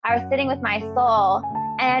I was sitting with my soul,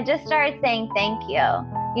 and I just started saying thank you,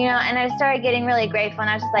 and I started getting really grateful, and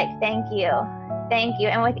I was just like, thank you.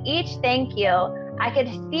 And with each thank you, I could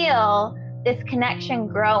feel this connection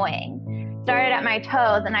growing. Started at my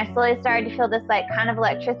toes, and I slowly started to feel this like kind of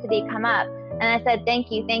electricity come up. And I said,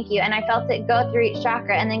 thank you. And I felt it go through each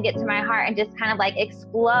chakra and then get to my heart and just kind of like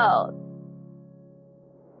explode.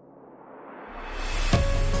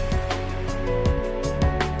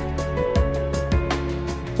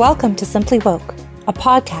 Welcome to Simply Woke, a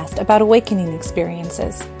podcast about awakening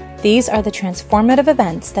experiences. These are the transformative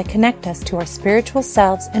events that connect us to our spiritual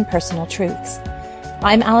selves and personal truths.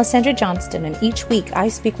 I'm Alessandra Johnston, and each week I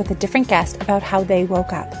speak with a different guest about how they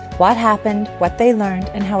woke up, what happened, what they learned,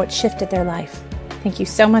 and how it shifted their life. Thank you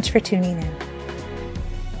so much for tuning in.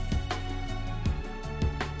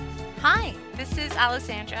 Hi, this is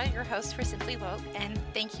Alessandra, your host for Simply Woke, and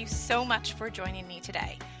thank you so much for joining me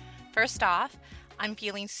today. First off, I'm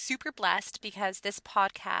feeling super blessed because this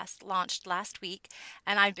podcast launched last week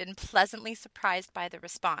and I've been pleasantly surprised by the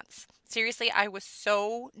response. Seriously, I was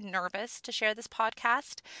so nervous to share this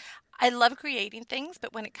podcast. I love creating things,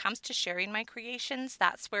 but when it comes to sharing my creations,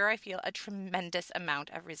 that's where I feel a tremendous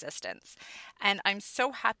amount of resistance. And I'm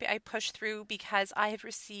so happy I pushed through because I have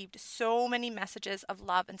received so many messages of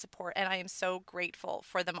love and support, and I am so grateful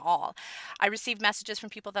for them all. I received messages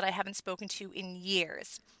from people that I haven't spoken to in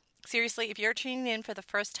years. Seriously, if you're tuning in for the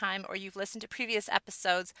first time or you've listened to previous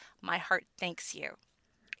episodes, my heart thanks you.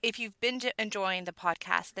 If you've been enjoying the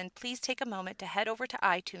podcast, then please take a moment to head over to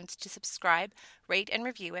iTunes to subscribe, rate, and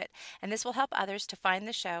review it, and this will help others to find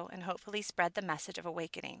the show and hopefully spread the message of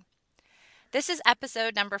awakening. This is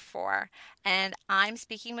episode number 4, and I'm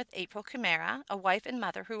speaking with April Chimera, a wife and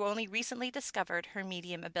mother who only recently discovered her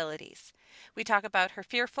medium abilities. We talk about her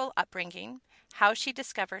fearful upbringing, how she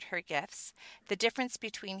discovered her gifts, the difference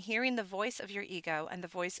between hearing the voice of your ego and the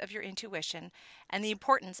voice of your intuition, and the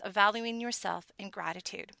importance of valuing yourself and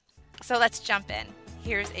gratitude. So let's jump in.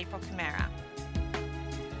 Here's April Chimera.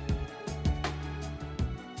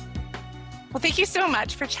 Well, thank you so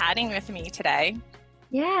much for chatting with me today.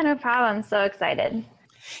 Yeah, no problem. I'm so excited.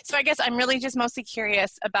 So I guess I'm really just mostly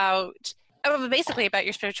curious about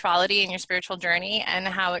your spirituality and your spiritual journey and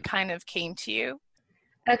how it kind of came to you.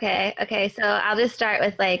 Okay. So I'll just start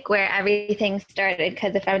with like where everything started,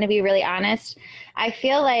 because if I'm going to be really honest, I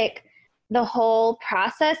feel like the whole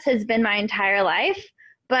process has been my entire life,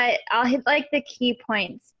 but I'll hit like the key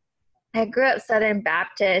points. I grew up Southern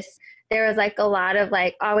Baptist. There was like a lot of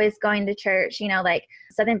like always going to church, like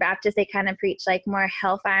Southern Baptist, they kind of preach like more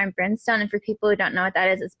hellfire and brimstone. And for people who don't know what that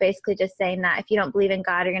is, it's basically just saying that if you don't believe in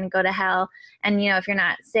God, you're going to go to hell. And, if you're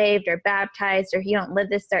not saved or baptized or you don't live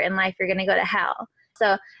this certain life, you're going to go to hell.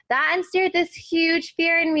 So that instilled this huge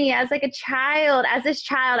fear in me as like a child. As this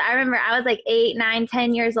child, I remember I was like 8, 9,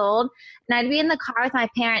 10 years old, and I'd be in the car with my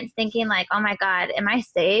parents thinking like, oh my God, am I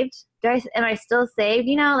saved? Am I still saved?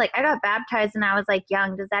 Like I got baptized when I was like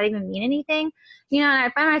young. Does that even mean anything? And I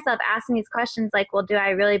find myself asking these questions like, well, do I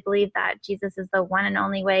really believe that Jesus is the one and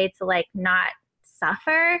only way to like not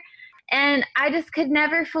suffer? And I just could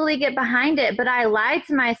never fully get behind it. But I lied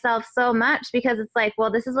to myself so much because it's like,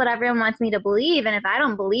 well, this is what everyone wants me to believe. And if I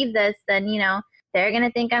don't believe this, then, they're going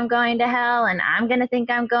to think I'm going to hell and I'm going to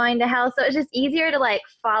think I'm going to hell. So it's just easier to like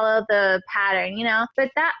follow the pattern,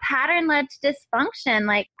 But that pattern led to dysfunction.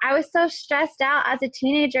 Like I was so stressed out as a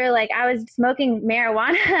teenager. Like I was smoking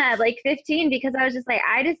marijuana at like 15 because I was just like,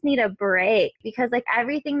 I just need a break, because like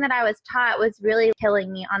everything that I was taught was really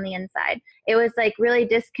killing me on the inside. It was like really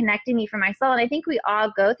disconnecting me from my soul. And I think we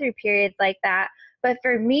all go through periods like that. But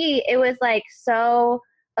for me, it was like so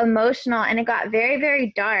emotional, and it got very,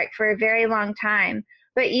 very dark for a very long time.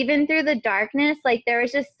 But even through the darkness, like there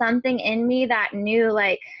was just something in me that knew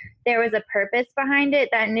like there was a purpose behind it,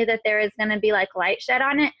 that knew that there was going to be like light shed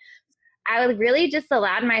on it. I would really just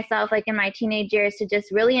allowed myself like in my teenage years to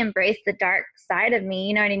just really embrace the dark side of me,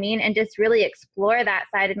 you know what I mean? And just really explore that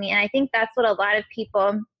side of me. And I think that's what a lot of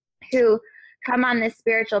people who come on this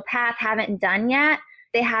spiritual path haven't done yet.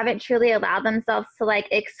 They haven't truly allowed themselves to like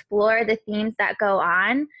explore the themes that go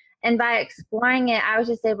on. And by exploring it, I was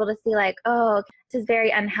just able to see like, oh, this is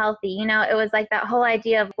very unhealthy. It was like that whole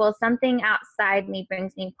idea of, well, something outside me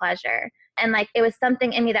brings me pleasure. And like, it was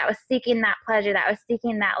something in me that was seeking that pleasure, that was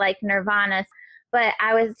seeking that like nirvana, but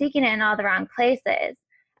I was seeking it in all the wrong places.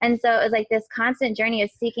 And so it was like this constant journey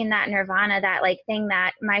of seeking that nirvana, that like thing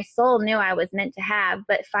that my soul knew I was meant to have,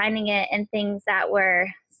 but finding it in things that were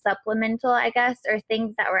supplemental, I guess, or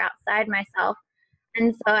things that were outside myself.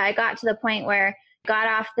 And so I got to the point where, got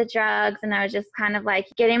off the drugs, and I was just kind of like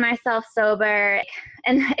getting myself sober.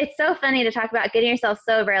 And it's so funny to talk about getting yourself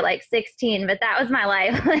sober at like 16, but that was my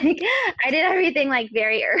life. Like I did everything like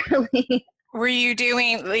very early.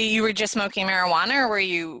 You were just smoking marijuana, or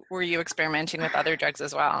were you experimenting with other drugs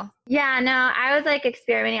as well? Yeah, no, I was like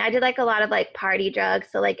experimenting. I did like a lot of like party drugs,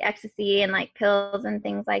 so like ecstasy and like pills and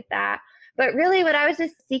things like that. But really what I was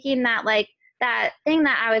just seeking that thing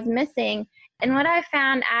that I was missing. And what I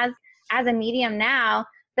found as a medium now,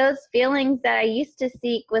 those feelings that I used to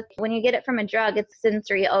seek with when you get it from a drug, it's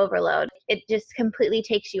sensory overload. It just completely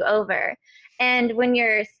takes you over. And when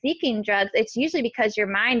you're seeking drugs, it's usually because your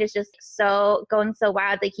mind is just going so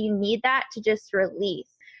wild. Like you need that to just release.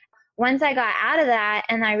 Once I got out of that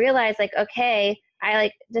and I realized like, okay, I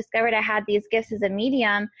like discovered I had these gifts as a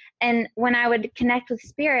medium. And when I would connect with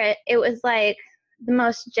spirit, it was like the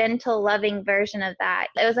most gentle, loving version of that.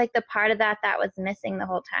 It was like the part of that was missing the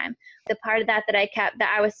whole time. The part of that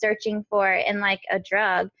I was searching for in like a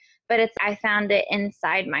drug, but I found it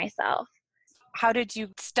inside myself. How did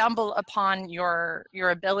you stumble upon your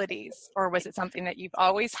abilities, or was it something that you've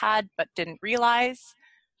always had but didn't realize?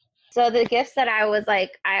 So the gifts that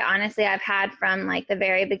I've had from like the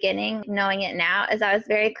very beginning, knowing it now, is I was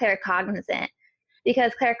very claircognizant,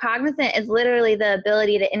 because claircognizant is literally the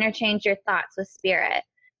ability to interchange your thoughts with spirit.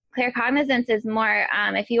 Claircognizance is more,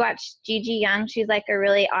 if you watch Gigi Young, she's like a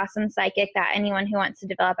really awesome psychic that anyone who wants to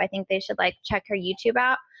develop, I think they should like check her YouTube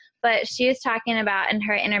out. But she was talking about in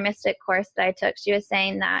her inner mystic course that I took, she was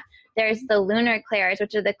saying that there's the lunar clairs,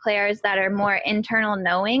 which are the clairs that are more internal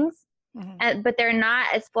knowings, but they're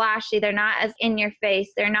not as flashy. They're not as in your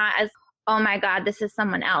face. They're not as, oh my God, this is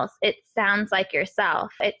someone else. It sounds like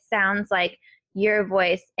yourself. It sounds like your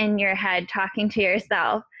voice in your head talking to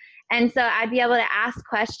yourself. And so I'd be able to ask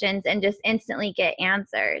questions and just instantly get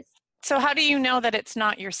answers. So how do you know that it's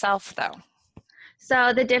not yourself though?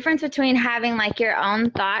 So the difference between having like your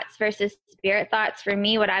own thoughts versus spirit thoughts, for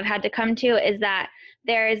me, what I've had to come to is that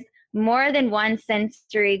there's more than one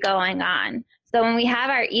sensory going on. So when we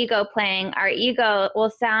have our ego playing, our ego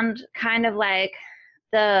will sound kind of like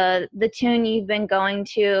the tune you've been going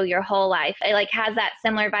to your whole life. It like has that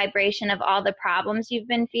similar vibration of all the problems you've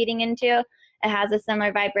been feeding into. It has a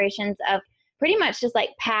similar vibrations of pretty much just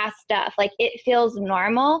like past stuff. Like it feels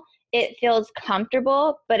normal, it feels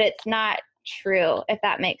comfortable, but it's not true, if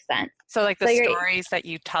that makes sense. So like the stories that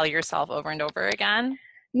you tell yourself over and over again?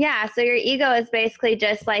 Yeah, so your ego is basically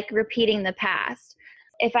just like repeating the past.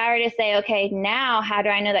 If I were to say, okay, now how do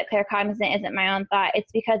I know that claircognizant isn't my own thought?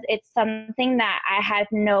 It's because it's something that I had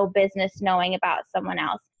no business knowing about someone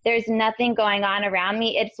else. There's nothing going on around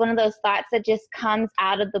me. It's one of those thoughts that just comes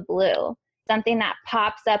out of the blue. Something that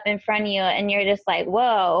pops up in front of you and you're just like,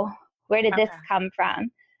 whoa, where did this come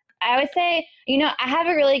from? I would say, I have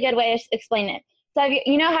a really good way of explaining it. So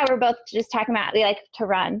you know how we're both just talking about we like to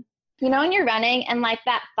run. When you're running and like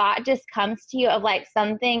that thought just comes to you of like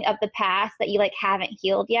something of the past that you like haven't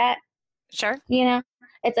healed yet. Sure.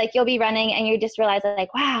 It's like you'll be running and you just realize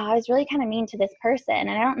like, wow, I was really kind of mean to this person and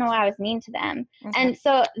I don't know why I was mean to them. And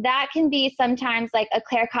so that can be sometimes like a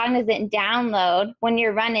claircognizant download when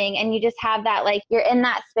you're running and you just have that, like you're in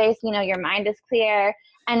that space, your mind is clear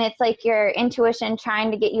and it's like your intuition trying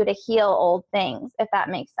to get you to heal old things, if that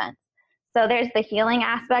makes sense. So there's the healing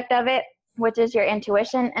aspect of it, which is your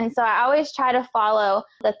intuition. And so I always try to follow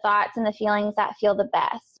the thoughts and the feelings that feel the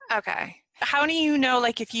best. Okay. How do you know,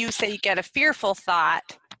 like if you say you get a fearful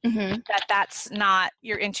thought, that's not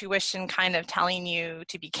your intuition kind of telling you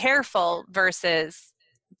to be careful versus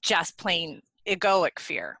just plain egoic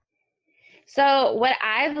fear? So what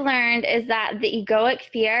I've learned is that the egoic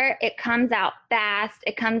fear, it comes out fast,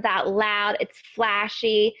 it comes out loud, it's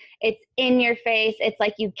flashy, it's in your face, it's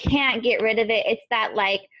like you can't get rid of it. It's that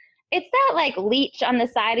leech on the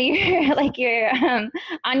side of your, like your,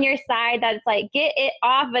 on your side that's like, get it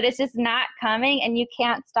off, but it's just not coming and you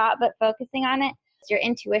can't stop but focusing on it. So your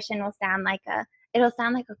intuition will sound like a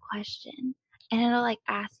question and it'll like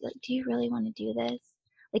ask you, like, do you really want to do this?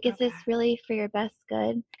 Like, is this really for your best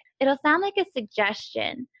good? It'll sound like a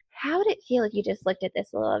suggestion. How would it feel if you just looked at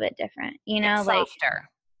this a little bit different? It's like softer.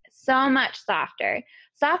 So much softer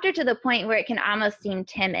to the point where it can almost seem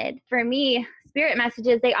timid. For me, spirit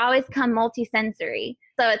messages, they always come multisensory.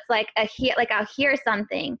 So it's like I'll hear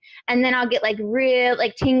something and then I'll get like real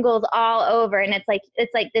like tingles all over and it's like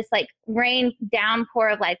this like rain downpour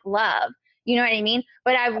of like love. You know what I mean?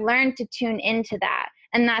 But I've learned to tune into that.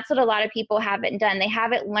 And that's what a lot of people haven't done. They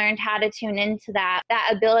haven't learned how to tune into that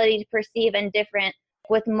ability to perceive in different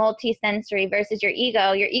with multisensory versus your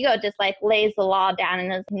ego. Your ego just like lays the law down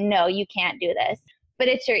and is, no, you can't do this. But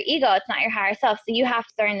it's your ego. It's not your higher self. So you have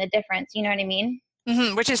to learn the difference. You know what I mean?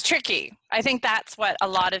 Which is tricky. I think that's what a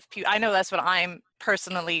lot of people, I know that's what I'm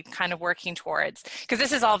personally kind of working towards, because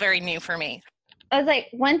this is all very new for me. I was like,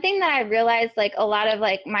 one thing that I realized, like a lot of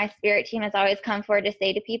like my spirit team has always come forward to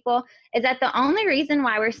say to people is that the only reason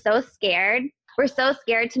why we're so scared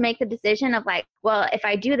to make the decision of like, well, if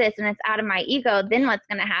I do this and it's out of my ego, then what's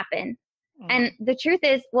going to happen? And the truth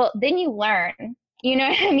is, well, then you learn, you know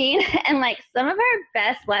what I mean? And like some of our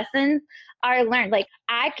best lessons are learned. Like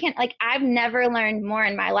I've never learned more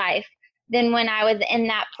in my life than when I was in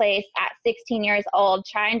that place at 16 years old,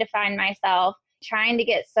 trying to find myself, trying to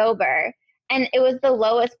get sober. And it was the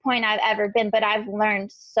lowest point I've ever been, but I've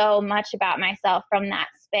learned so much about myself from that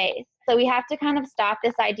space. So we have to kind of stop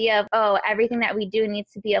this idea of, oh, everything that we do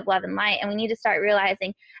needs to be of love and light. And we need to start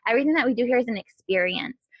realizing everything that we do here is an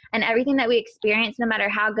experience. And everything that we experience, no matter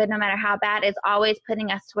how good, no matter how bad, is always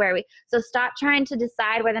putting us to where we. So stop trying to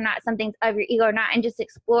decide whether or not something's of your ego or not, and just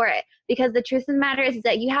explore it. Because the truth of the matter is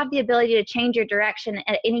that you have the ability to change your direction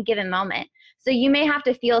at any given moment. So you may have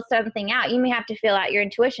to feel something out. You may have to feel out your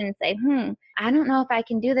intuition and say, I don't know if I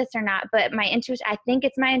can do this or not, but my intuition, I think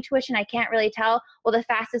it's my intuition. I can't really tell. Well, the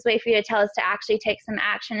fastest way for you to tell is to actually take some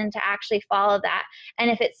action and to actually follow that.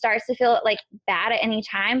 And if it starts to feel like bad at any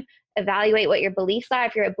time, evaluate what your beliefs are.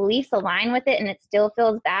 If your beliefs align with it and it still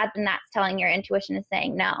feels bad, then that's telling your intuition is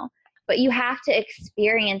saying no. But you have to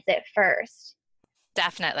experience it first.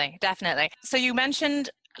 Definitely. So you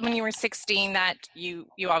mentioned when you were 16 that you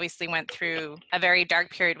obviously went through a very dark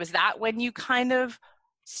period. Was that when you kind of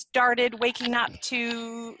started waking up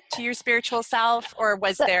to your spiritual self, or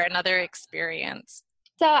was there another experience?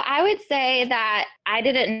 So I would say that I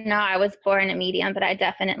didn't know I was born a medium, but I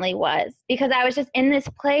definitely was, because I was just in this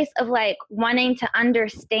place of like wanting to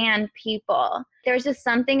understand people. There was just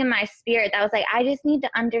something in my spirit that was like, I just need to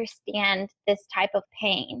understand this type of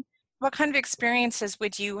pain. What kind of experiences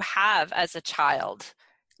would you have as a child?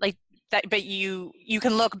 Like that, but you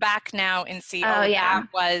can look back now and see, that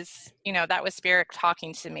was spirit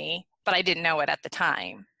talking to me, but I didn't know it at the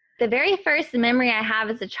time. The very first memory I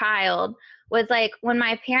have as a child was like when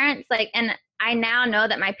my parents, and I now know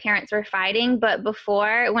that my parents were fighting, but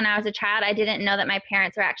before, when I was a child, I didn't know that my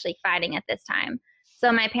parents were actually fighting at this time.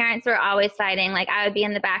 So my parents were always fighting. Like I would be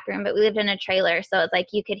in the back room, but we lived in a trailer, so it's like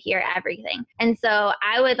you could hear everything. And so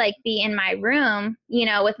I would like be in my room,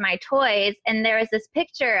 with my toys, and there was this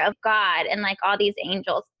picture of God and like all these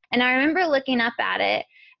angels. And I remember looking up at it,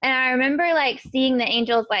 and I remember like seeing the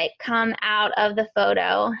angels like come out of the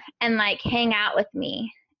photo and like hang out with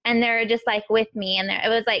me. And they're just like with me. And it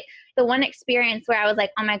was like the one experience where I was like,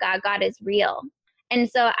 oh my God, God is real. And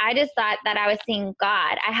so I just thought that I was seeing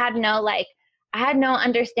God. I had no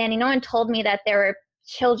understanding. No one told me that there were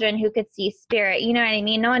children who could see spirit. You know what I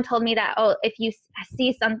mean? No one told me that, oh, if you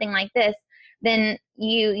see something like this, then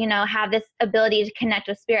you have this ability to connect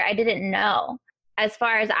with spirit. I didn't know. As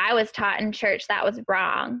far as I was taught in church, that was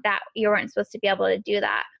wrong, that you weren't supposed to be able to do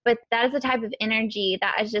that. But that is a type of energy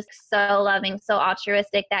that is just so loving, so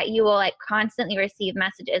altruistic, that you will like constantly receive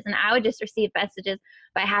messages. And I would just receive messages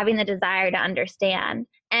by having the desire to understand.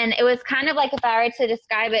 And it was kind of like, if I were to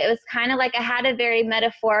describe it, it was kind of like I had a very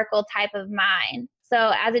metaphorical type of mind.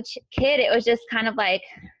 So as a kid, it was just kind of like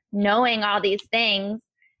knowing all these things.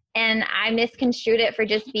 And I misconstrued it for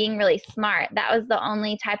just being really smart. That was the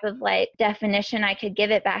only type of like definition I could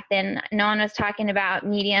give it back then. No one was talking about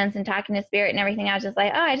mediums and talking to spirit and everything. I was just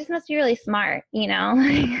like, oh, I just must be really smart,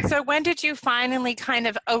 So when did you finally kind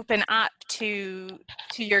of open up to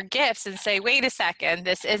your gifts and say, wait a second,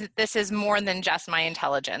 this is more than just my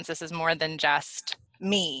intelligence. This is more than just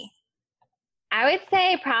me? I would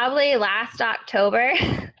say probably last October.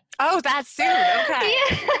 Oh, that's soon. Okay.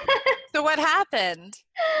 Yeah. So what happened?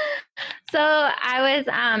 So I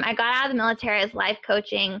got out of the military as life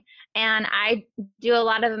coaching, and I do a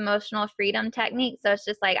lot of emotional freedom techniques. So it's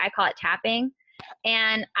just like, I call it tapping.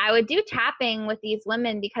 And I would do tapping with these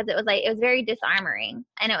women because it was very disarming.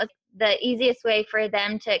 And it was the easiest way for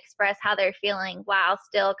them to express how they're feeling while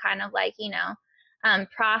still kind of like,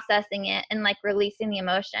 processing it and like releasing the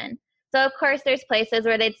emotion. So of course there's places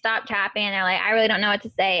where they'd stop tapping and they're like, I really don't know what to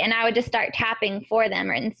say. And I would just start tapping for them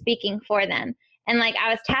and speaking for them. And like I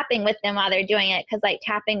was tapping with them while they're doing it, because like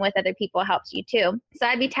tapping with other people helps you too. So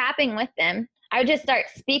I'd be tapping with them. I would just start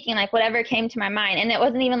speaking like whatever came to my mind. And it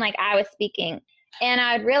wasn't even like I was speaking. And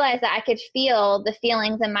I would realize that I could feel the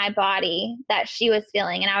feelings in my body that she was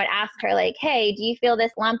feeling. And I would ask her like, hey, do you feel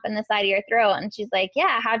this lump in the side of your throat? And she's like,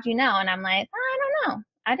 yeah, how'd you know? And I'm like, I don't know.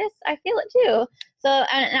 I feel it too. So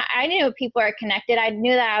I knew people are connected. I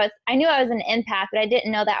knew I was an empath, but I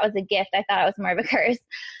didn't know that was a gift. I thought it was more of a curse.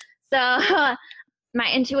 So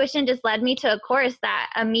my intuition just led me to a course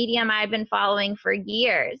that a medium I'd been following for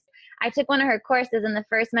years. I took one of her courses, and the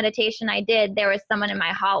first meditation I did, there was someone in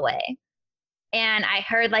my hallway. And I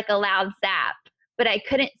heard like a loud zap, but I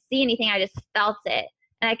couldn't see anything. I just felt it.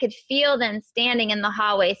 And I could feel them standing in the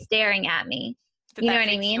hallway staring at me. Did you know that what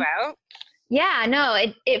I freak mean? you out? Yeah, no,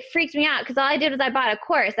 it freaked me out because all I did was I bought a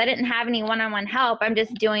course. I didn't have any one-on-one help. I'm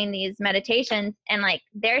just doing these meditations, and like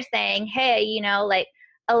they're saying, hey, you know, like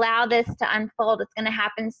allow this to unfold. It's going to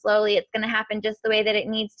happen slowly. It's going to happen just the way that it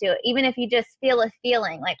needs to. Even if you just feel a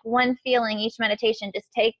feeling, like one feeling each meditation, just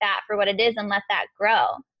take that for what it is and let that grow.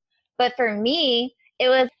 But for me, it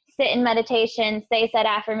was sit in meditation, say said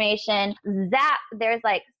affirmation, zap, there's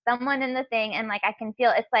like someone in the thing, and like I can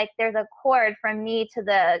feel it's like there's a cord from me to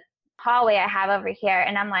the hallway I have over here,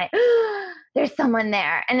 and I'm like, there's someone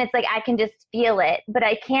there. And it's like I can just feel it, but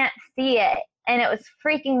I can't see it. And it was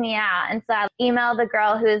freaking me out. And so I emailed the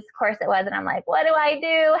girl whose course it was, and I'm like, what do I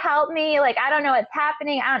do? Help me. Like, I don't know what's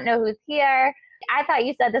happening. I don't know who's here. I thought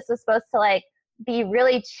you said this was supposed to like be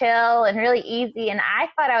really chill and really easy. And I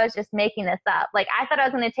thought I was just making this up. Like, I thought I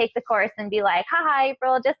was going to take the course and be like, haha,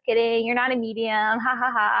 April, just kidding. You're not a medium. Ha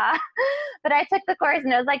ha ha. But I took the course,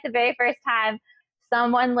 and it was like the very first time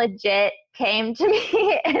someone legit came to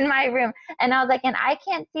me in my room. And I was like, and I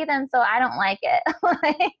can't see them, so I don't like it.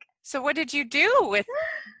 Like, so what did you do with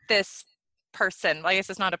this person? Well, I guess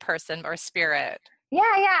it's not a person or a spirit.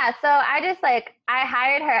 Yeah. So I just like, I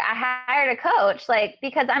hired a coach, like,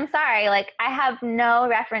 because I'm sorry, like I have no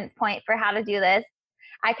reference point for how to do this.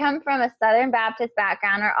 I come from a Southern Baptist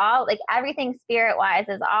background, or all like everything spirit wise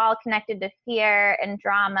is all connected to fear and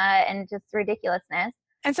drama and just ridiculousness.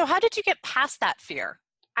 And so how did you get past that fear?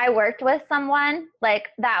 I worked with someone, like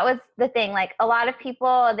that was the thing. Like a lot of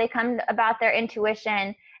people, they come about their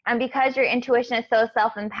intuition, and because your intuition is so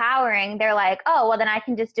self-empowering, they're like, oh, well then I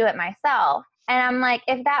can just do it myself. And I'm like,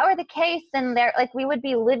 if that were the case, then like we would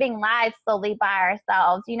be living lives solely by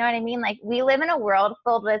ourselves. You know what I mean? Like we live in a world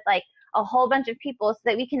filled with like a whole bunch of people so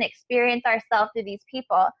that we can experience ourselves through these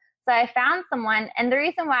people. So I found someone, and the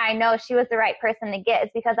reason why I know she was the right person to get is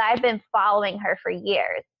because I've been following her for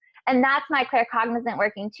years. And that's my claircognizant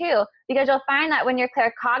working too, because you'll find that when you're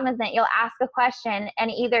claircognizant, you'll ask a question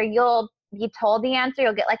and either you'll be told the answer,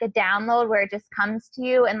 you'll get like a download where it just comes to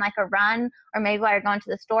you in like a run, or maybe while you're going to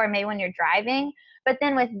the store, maybe when you're driving. But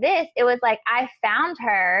then with this, it was like I found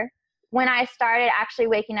her when I started actually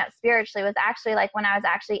waking up spiritually. It was actually like when I was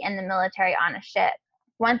actually in the military on a ship.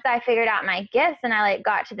 Once I figured out my gifts and I like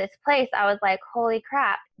got to this place, I was like, holy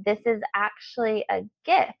crap, this is actually a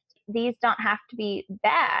gift. These don't have to be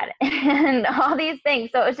bad and all these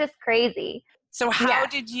things. So it was just crazy. So how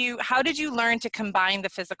did you learn to combine the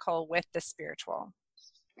physical with the spiritual?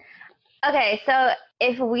 Okay, so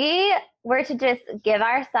if we were to just give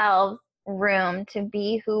ourselves room to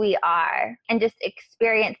be who we are and just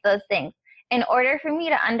experience those things, in order for me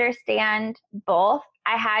to understand both,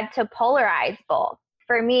 I had to polarize both.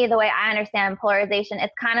 For me, the way I understand polarization,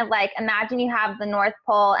 it's kind of like, imagine you have the North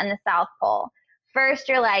Pole and the South Pole. First,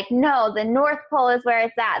 you're like, no, the North Pole is where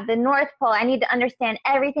it's at. The North Pole, I need to understand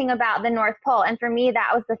everything about the North Pole. And for me, that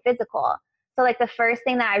was the physical. So like the first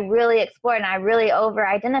thing that I really explored and I really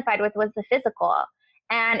over-identified with was the physical.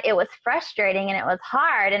 And it was frustrating and it was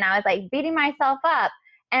hard. And I was like beating myself up.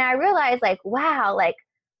 And I realized like, wow, like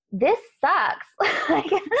this sucks.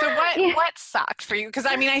 So what sucked for you? Because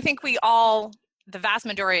I mean, I think we all, the vast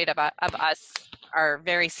majority of us are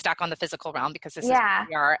very stuck on the physical realm because this is what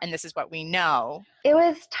we are and this is what we know. It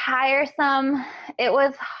was tiresome. It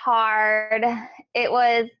was hard. It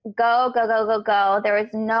was go. There was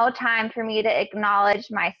no time for me to acknowledge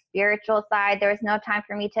my spiritual side. There was no time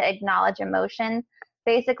for me to acknowledge emotion.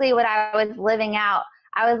 Basically what I was living out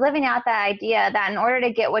that idea that in order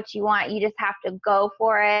to get what you want, you just have to go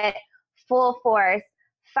for it, full force,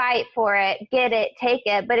 fight for it, get it, take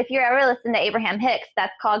it. But if you ever listen to Abraham Hicks,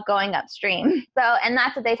 that's called going upstream. So, and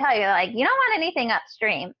that's what they tell you. They're like, you don't want anything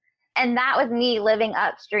upstream. And that was me living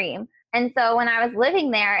upstream. And so when I was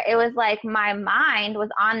living there, it was like my mind was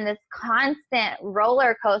on this constant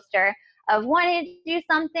roller coaster of wanting to do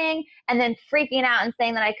something and then freaking out and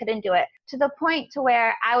saying that I couldn't do it, to the point to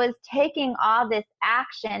where I was taking all this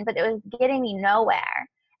action, but it was getting me nowhere.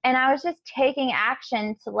 And I was just taking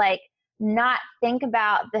action to like not think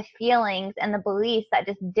about the feelings and the beliefs that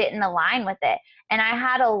just didn't align with it. And I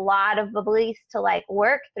had a lot of beliefs to like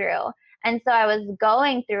work through. And so I was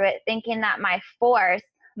going through it thinking that my force,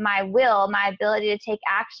 my will, my ability to take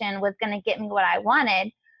action was going to get me what I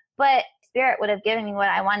wanted. But spirit would have given me what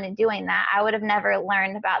I wanted doing that. I would have never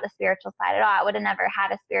learned about the spiritual side at all. I would have never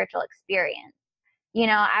had a spiritual experience. You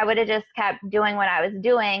know, I would have just kept doing what I was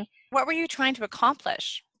doing. What were you trying to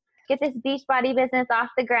accomplish? Get this Beachbody business off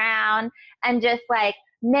the ground and just like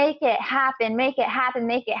make it happen, make it happen,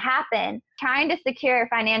 make it happen. Trying to secure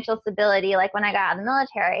financial stability like when I got out of the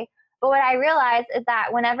military. But what I realized is that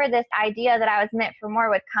whenever this idea that I was meant for more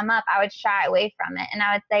would come up, I would shy away from it. And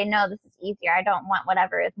I would say, no, this is easier. I don't want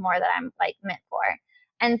whatever is more that I'm like meant for.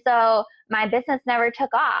 And so my business never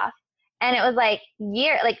took off. And it was like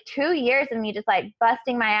 2 years of me just like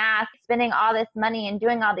busting my ass, spending all this money and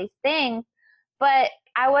doing all these things. But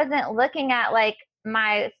I wasn't looking at like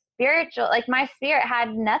my spiritual, like my spirit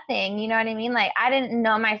had nothing, you know what I mean? Like I didn't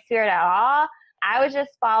know my spirit at all. I was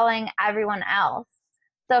just following everyone else.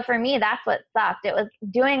 So for me, that's what sucked. It was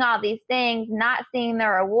doing all these things, not seeing the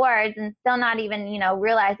rewards and still not even,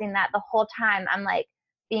 realizing that the whole time I'm like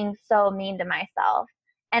being so mean to myself.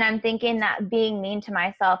 And I'm thinking that being mean to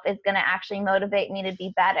myself is going to actually motivate me to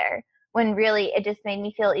be better, when really it just made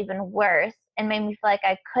me feel even worse and made me feel like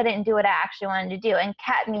I couldn't do what I actually wanted to do and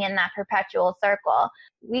kept me in that perpetual circle.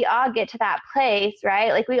 We all get to that place,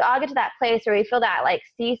 right? Like we all get to that place where we feel that like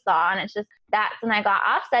seesaw, and it's just, that's when I got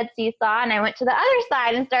off said seesaw and I went to the other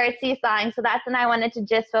side and started seesawing. So that's when I wanted to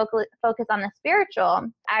just focus on the spiritual.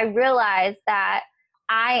 I realized that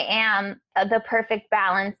I am the perfect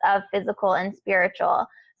balance of physical and spiritual.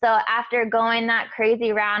 So after going that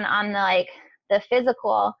crazy round on the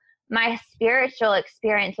physical, my spiritual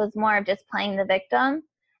experience was more of just playing the victim.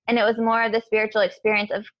 And it was more of the spiritual experience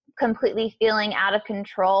of completely feeling out of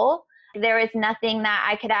control. There was nothing that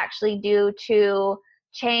I could actually do to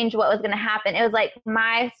change what was going to happen. It was like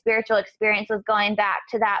my spiritual experience was going back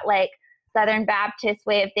to that like Southern Baptist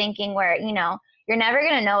way of thinking where, you're never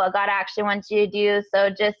going to know what God actually wants you to do. So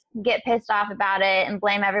just get pissed off about it and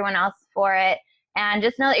blame everyone else for it. And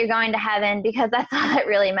just know that you're going to heaven, because that's all that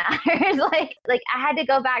really matters. like I had to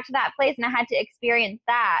go back to that place and I had to experience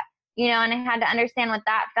that, and I had to understand what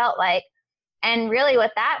that felt like. And really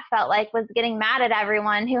what that felt like was getting mad at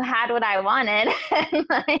everyone who had what I wanted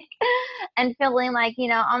and feeling like,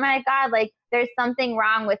 oh my God, like there's something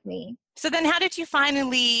wrong with me. So then how did you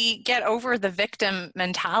finally get over the victim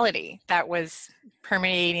mentality that was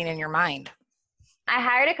permeating in your mind? I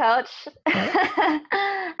hired a coach. I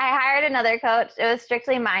hired another coach. It was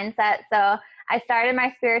strictly mindset. So I started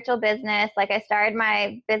my spiritual business. Like I started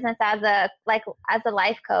my business as a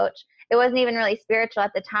life coach. It wasn't even really spiritual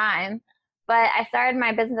at the time, but I started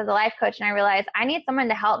my business as a life coach, and I realized I need someone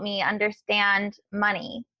to help me understand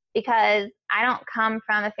money, because I don't come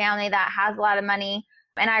from a family that has a lot of money.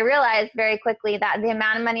 And I realized very quickly that the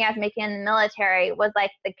amount of money I was making in the military was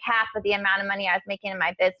like the cap of the amount of money I was making in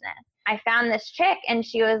my business. I found this chick and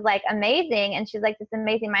she was like amazing. And she's like this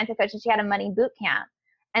amazing mindset coach, and she had a money boot camp.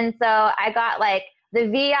 And so I got like the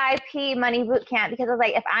VIP money boot camp, because I was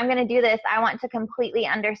like, if I'm going to do this, I want to completely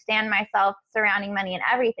understand myself surrounding money and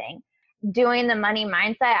everything. Doing the money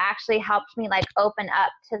mindset actually helped me like open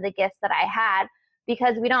up to the gifts that I had,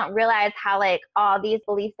 because we don't realize how like all these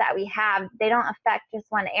beliefs that we have, they don't affect just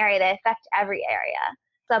one area, they affect every area.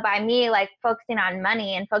 So by me like focusing on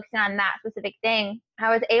money and focusing on that specific thing,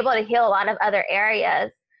 I was able to heal a lot of other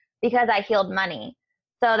areas because I healed money.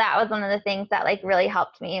 So that was one of the things that like really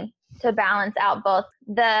helped me to balance out both.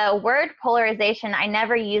 The word polarization I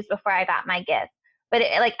never used before I got my gift, but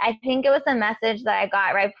I think it was a message that I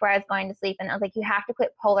got right before I was going to sleep, and it was like, you have to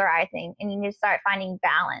quit polarizing and you need to start finding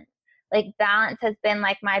balance. Like balance has been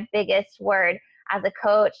like my biggest word as a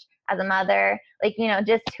coach, as a mother,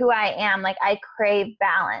 just who I am. Like I crave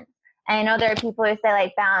balance. And I know there are people who say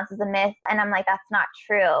like balance is a myth, and I'm like, that's not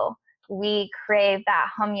true. We crave that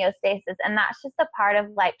homeostasis, and that's just a part of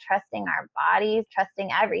like trusting our bodies,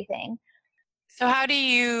 trusting everything. So how do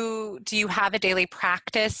you have a daily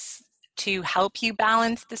practice to help you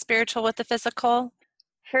balance the spiritual with the physical?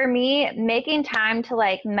 For me, making time to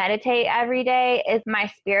like meditate every day is my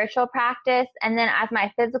spiritual practice. And then as my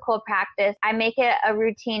physical practice, I make it a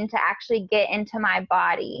routine to actually get into my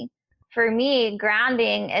body. For me,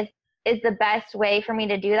 grounding is the best way for me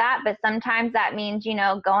to do that. But sometimes that means,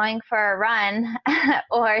 going for a run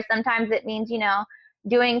or sometimes it means,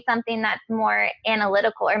 doing something that's more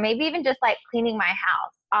analytical, or maybe even just like cleaning my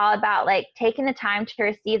house. All about like taking the time to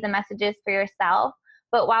receive the messages for yourself,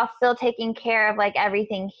 but while still taking care of like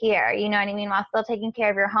everything here, you know what I mean? While still taking care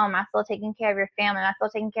of your home, while still taking care of your family, while still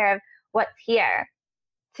taking care of what's here.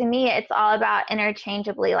 To me, it's all about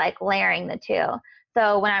interchangeably like layering the two.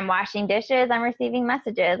 So when I'm washing dishes, I'm receiving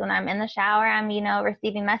messages. When I'm in the shower, I'm,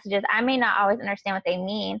 receiving messages. I may not always understand what they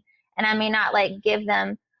mean, and I may not like give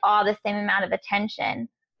them all the same amount of attention,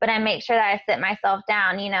 but I make sure that I sit myself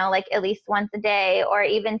down, like at least once a day, or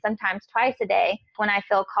even sometimes twice a day when I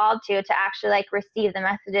feel called to actually like receive the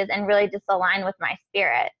messages and really just align with my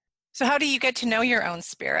spirit. So how do you get to know your own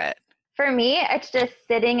spirit? For me, it's just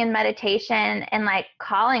sitting in meditation and like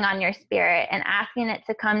calling on your spirit and asking it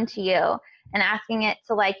to come to you and asking it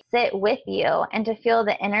to like sit with you and to feel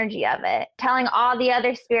the energy of it. Telling all the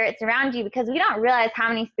other spirits around you, because we don't realize how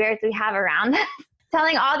many spirits we have around us.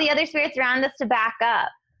 Telling all the other spirits around us to back up.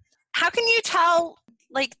 How can you tell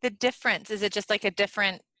like the difference? Is it just like a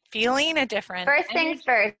different feeling, a different First energy? things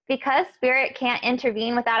first, because spirit can't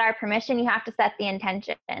intervene without our permission, you have to set the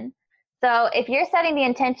intention. So if you're setting the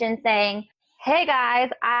intention saying, hey guys,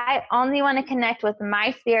 I only want to connect with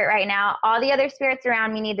my spirit right now. All the other spirits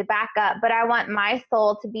around me need to back up, but I want my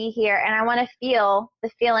soul to be here and I want to feel the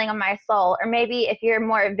feeling of my soul. Or maybe if you're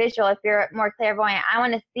more visual, if you're more clairvoyant, I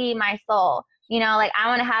want to see my soul. You know, like I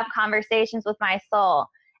want to have conversations with my soul,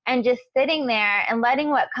 and just sitting there and letting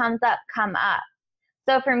what comes up come up.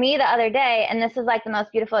 So for me the other day, and this is like the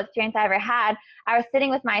most beautiful experience I ever had, I was sitting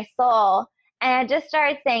with my soul and I just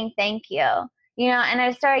started saying thank you, you know, and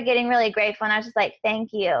I started getting really grateful and I was just like,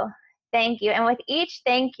 thank you, thank you. And with each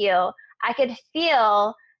thank you, I could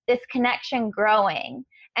feel this connection growing.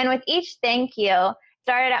 And with each thank you,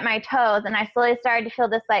 started at my toes and I slowly started to feel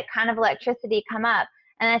this like kind of electricity come up.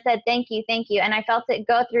 And I said, thank you, thank you. And I felt it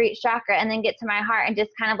go through each chakra and then get to my heart and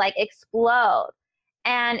just kind of like explode.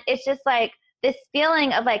 And it's just like this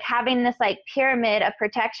feeling of like having this like pyramid of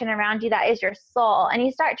protection around you that is your soul. And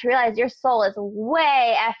you start to realize your soul is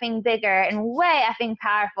way effing bigger and way effing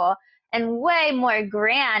powerful and way more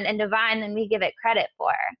grand and divine than we give it credit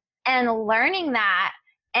for. And learning that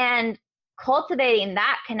and cultivating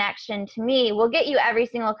that connection, to me, will get you every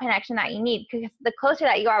single connection that you need, because the closer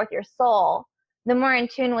that you are with your soul, the more in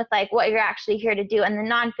tune with like what you're actually here to do. And the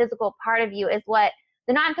non-physical part of you is what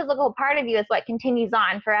continues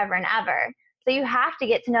on forever and ever. So you have to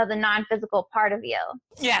get to know the non-physical part of you.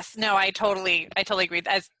 Yes, no, I totally agree.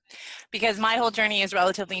 Because my whole journey is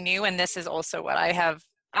relatively new, and this is also what I have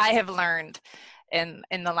learned in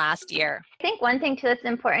the last year. I think one thing too that's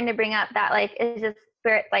important to bring up that like is just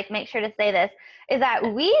spirit, like make sure to say this, is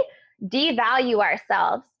that we devalue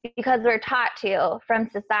ourselves because we're taught to from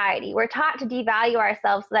society. We're taught to devalue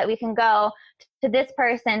ourselves so that we can go to this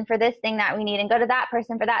person for this thing that we need and go to that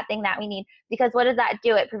person for that thing that we need. Because what does that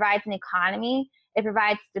do? It provides an economy, it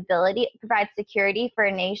provides stability, it provides security for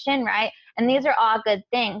a nation, right? And these are all good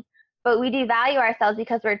things. But we devalue ourselves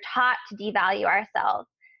because we're taught to devalue ourselves.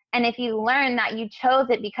 And if you learn that you chose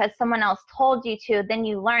it because someone else told you to, then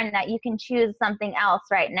you learn that you can choose something else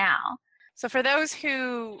right now. So for those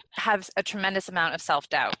who have a tremendous amount of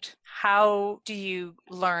self-doubt, how do you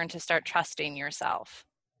learn to start trusting yourself?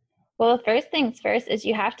 Well, the first things first is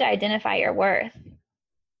you have to identify your worth.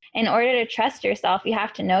 In order to trust yourself, you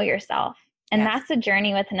have to know yourself. And That's a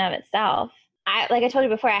journey within of itself. Like I told you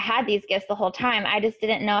before, I had these gifts the whole time. I just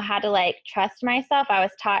didn't know how to like trust myself. I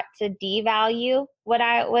was taught to devalue what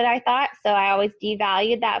I thought. So I always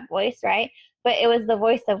devalued that voice, right? But it was the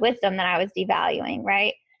voice of wisdom that I was devaluing,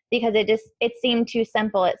 right? Because it seemed too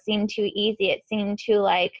simple. It seemed too easy. It seemed too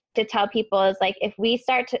like to tell people is like,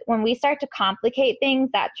 when we start to complicate things,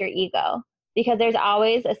 that's your ego, because there's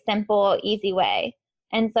always a simple, easy way.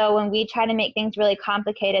 And so when we try to make things really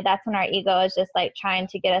complicated, that's when our ego is just like trying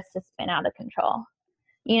to get us to spin out of control.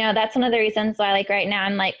 You know, that's one of the reasons why like right now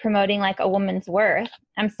I'm like promoting like a woman's worth.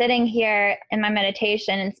 I'm sitting here in my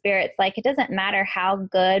meditation and spirit's like, it doesn't matter how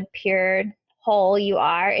good, pure, whole you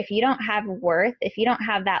are. If you don't have worth, if you don't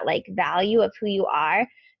have that like value of who you are,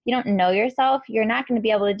 you don't know yourself, you're not going to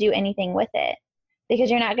be able to do anything with it,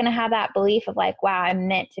 because you're not going to have that belief of like, wow, I'm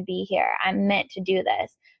meant to be here. I'm meant to do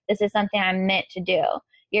this. This is something I'm meant to do.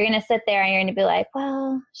 You're going to sit there and you're going to be like,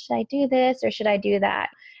 well, should I do this or should I do that?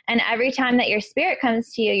 And every time that your spirit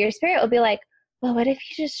comes to you, your spirit will be like, well, what if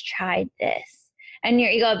you just tried this? And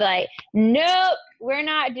your ego will be like, nope, we're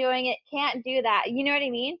not doing it. Can't do that. You know what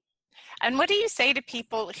I mean? And what do you say to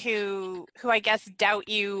people who I guess doubt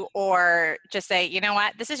you, or just say, you know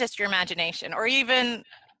what, this is just your imagination? Or even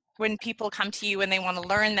when people come to you and they want to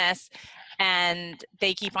learn this and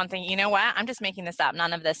they keep on thinking, you know what, I'm just making this up.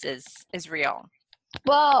 None of this is real.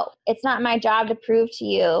 Well, it's not my job to prove to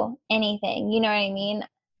you anything. You know what I mean?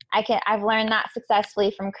 I've learned that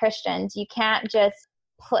successfully from Christians. You can't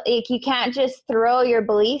just throw your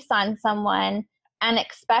beliefs on someone and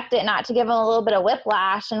expect it not to give them a little bit of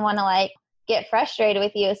whiplash and want to like get frustrated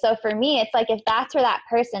with you. So for me, it's like, if that's where that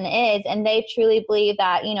person is and they truly believe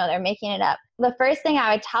that, you know, they're making it up, the first thing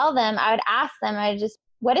I would tell them, I would ask them,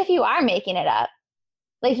 what if you are making it up?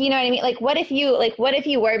 Like, you know what I mean? Like, what if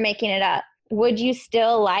you were making it up? Would you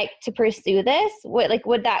still like to pursue this?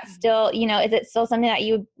 Would that still, you know, is it still something that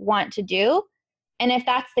you want to do? And if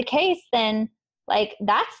that's the case, then like,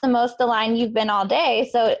 that's the most aligned you've been all day.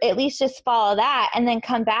 So at least just follow that and then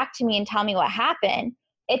come back to me and tell me what happened.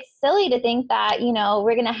 It's silly to think that, you know,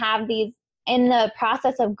 we're going to have these in the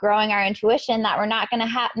process of growing our intuition that we're not going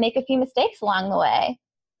to make a few mistakes along the way.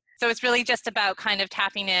 So it's really just about kind of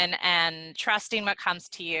tapping in and trusting what comes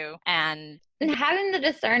to you and having the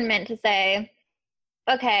discernment to say,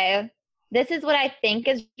 okay, this is what I think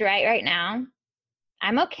is right now.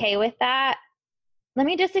 I'm okay with that. Let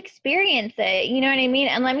me just experience it. You know what I mean?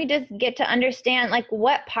 And let me just get to understand, like,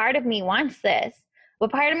 what part of me wants this?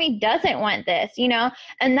 What part of me doesn't want this, you know?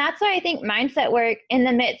 And that's why I think mindset work in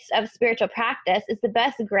the midst of spiritual practice is the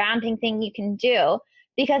best grounding thing you can do,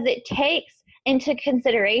 because it takes into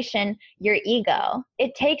consideration your ego.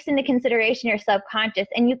 It takes into consideration your subconscious,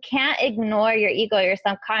 and you can't ignore your ego, your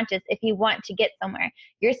subconscious, if you want to get somewhere.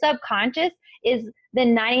 Your subconscious is the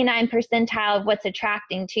 99 percentile of what's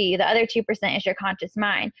attracting to you. The other 2% is your conscious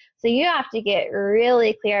mind. So you have to get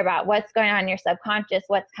really clear about what's going on in your subconscious,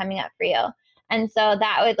 what's coming up for you. And so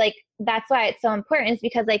that's why it's so important, is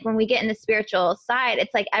because, like, when we get in the spiritual side,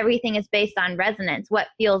 it's like everything is based on resonance, what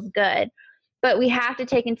feels good. But we have to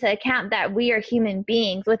take into account that we are human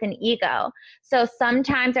beings with an ego. So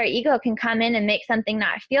sometimes our ego can come in and make something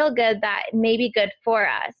not feel good that may be good for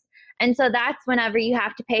us. And so that's whenever you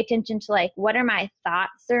have to pay attention to, like, what are my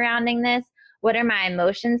thoughts surrounding this? What are my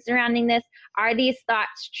emotions surrounding this? Are these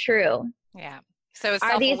thoughts true? Yeah. So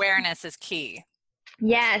self-awareness is key.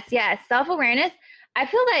 Yes. Self-awareness. I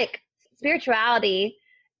feel like spirituality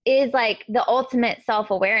is like the ultimate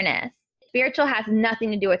self-awareness. Spiritual has nothing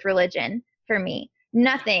to do with religion for me.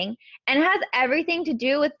 Nothing. And it has everything to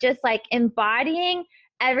do with just, like, embodying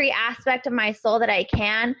every aspect of my soul that I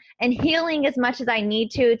can and healing as much as I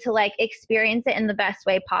need to like experience it in the best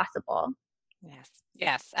way possible.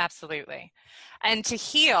 Yes, absolutely. And to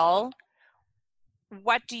heal,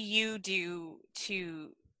 what do you do to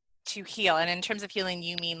heal? And in terms of healing,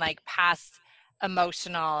 you mean like past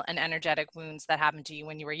emotional and energetic wounds that happened to you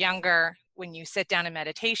when you were younger? When you sit down in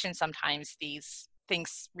meditation, sometimes these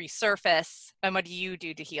things resurface. And what do you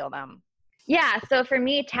do to heal them? Yeah. So for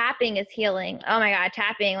me, tapping is healing. Oh my God,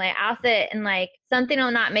 tapping. Like, I'll sit and, like, something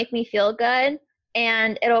will not make me feel good,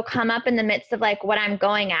 and it'll come up in the midst of, like, what I'm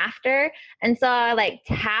going after. And so I, like,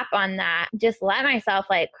 tap on that. Just let myself,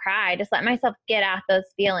 like, cry. Just let myself get out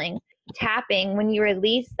those feelings. Tapping, when you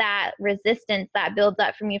release that resistance that builds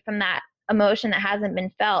up from you from that emotion that hasn't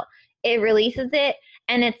been felt, it releases it.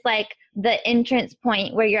 And it's like the entrance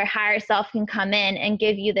point where your higher self can come in and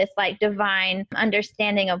give you this, like, divine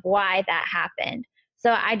understanding of why that happened.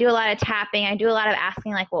 So I do a lot of tapping. I do a lot of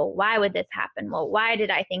asking, like, well, why would this happen? Well, why did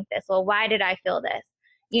I think this? Well, why did I feel this?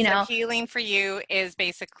 You know, healing for you is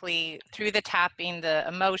basically through the tapping, the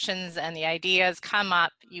emotions and the ideas come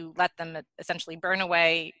up, you let them essentially burn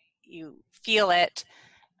away, you feel it,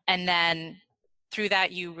 and then through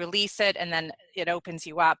that you release it, and then it opens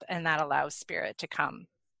you up, and that allows spirit to come.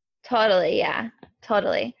 Totally. Yeah,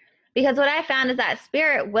 totally. Because what I found is that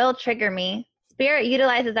spirit will trigger me. Spirit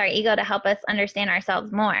utilizes our ego to help us understand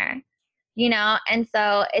ourselves more, you know? And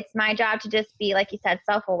so it's my job to just be, like you said,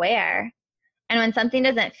 self-aware. And when something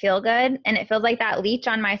doesn't feel good and it feels like that leech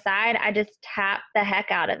on my side, I just tap the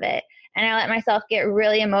heck out of it. And I let myself get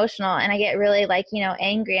really emotional, and I get really, like, you know,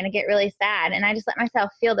 angry, and I get really sad. And I just let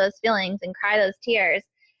myself feel those feelings and cry those tears.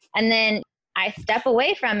 And then I step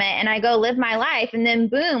away from it and I go live my life. And then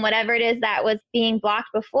boom, whatever it is that was being blocked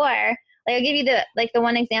before, like, I'll give you the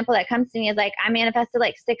one example that comes to me is, like, I manifested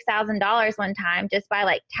like $6,000 one time just by,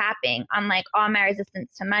 like, tapping on, like, all my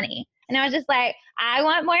resistance to money. And I was just like, I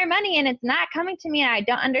want more money and it's not coming to me. And I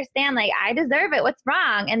don't understand. Like, I deserve it. What's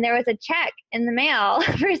wrong? And there was a check in the mail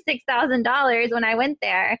for $6,000 when I went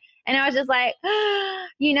there. And I was just like,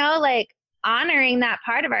 you know, like, honoring that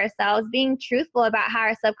part of ourselves, being truthful about how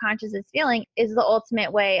our subconscious is feeling is the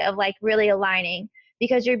ultimate way of, like, really aligning,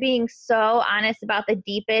 because you're being so honest about the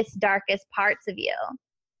deepest, darkest parts of you.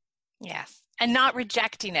 Yes. And not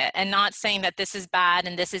rejecting it, and not saying that this is bad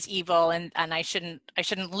and this is evil and I shouldn't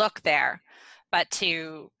look there, but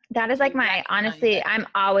that is, like, honestly, I'm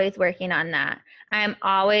always working on that. I'm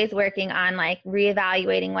always working on, like,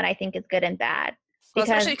 reevaluating what I think is good and bad. Well,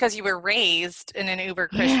 especially because you were raised in an uber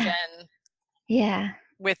Christian. Yeah.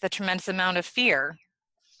 With a tremendous amount of fear.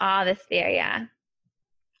 All this fear, yeah.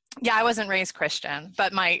 Yeah, I wasn't raised Christian,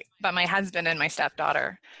 but my husband and my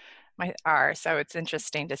stepdaughter are, so it's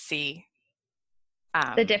interesting to see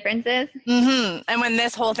the differences. Mm-hmm. And when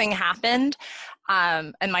this whole thing happened,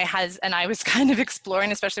 and my husband and I was kind of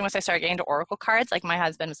exploring, especially once I started getting into oracle cards, like, my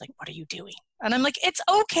husband was like, "What are you doing?" And I'm like, "It's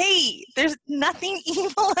okay. There's nothing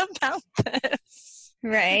evil about this."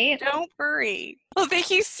 Right? Don't worry. Well, thank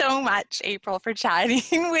you so much, April, for chatting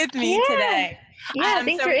with me today. Yeah,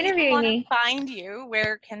 thanks so for if people interviewing want me. to find you,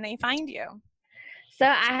 where can they find you? So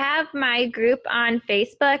I have my group on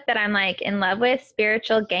Facebook that I'm like in love with,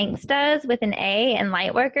 Spiritual Gangstas with an A and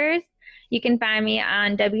Lightworkers. You can find me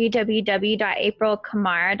on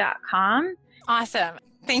www.aprilkamara.com. Awesome.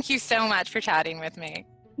 Thank you so much for chatting with me.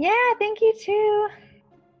 Yeah, thank you too.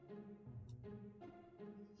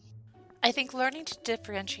 I think learning to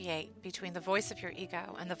differentiate between the voice of your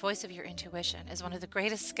ego and the voice of your intuition is one of the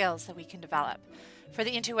greatest skills that we can develop. For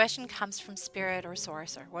the intuition comes from spirit or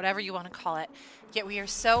source or whatever you want to call it, yet we are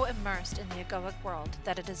so immersed in the egoic world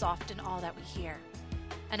that it is often all that we hear.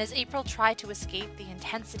 And as April tried to escape the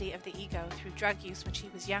intensity of the ego through drug use when she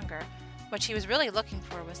was younger, what she was really looking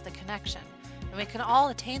for was the connection. And we can all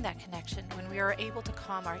attain that connection when we are able to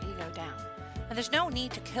calm our ego down. And there's no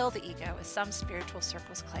need to kill the ego, as some spiritual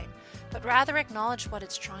circles claim, but rather acknowledge what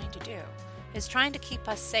it's trying to do. It's trying to keep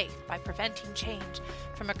us safe by preventing change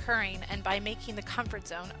from occurring and by making the comfort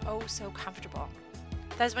zone oh so comfortable.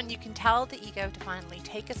 That is when you can tell the ego to finally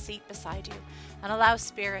take a seat beside you and allow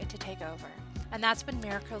spirit to take over. And that's when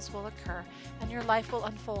miracles will occur and your life will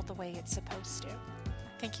unfold the way it's supposed to.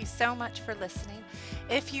 Thank you so much for listening.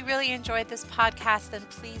 If you really enjoyed this podcast, then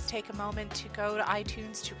please take a moment to go to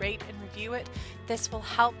iTunes to rate and review it. This will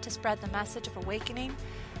help to spread the message of awakening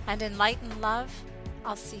and enlighten love.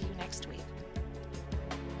 I'll see you next week.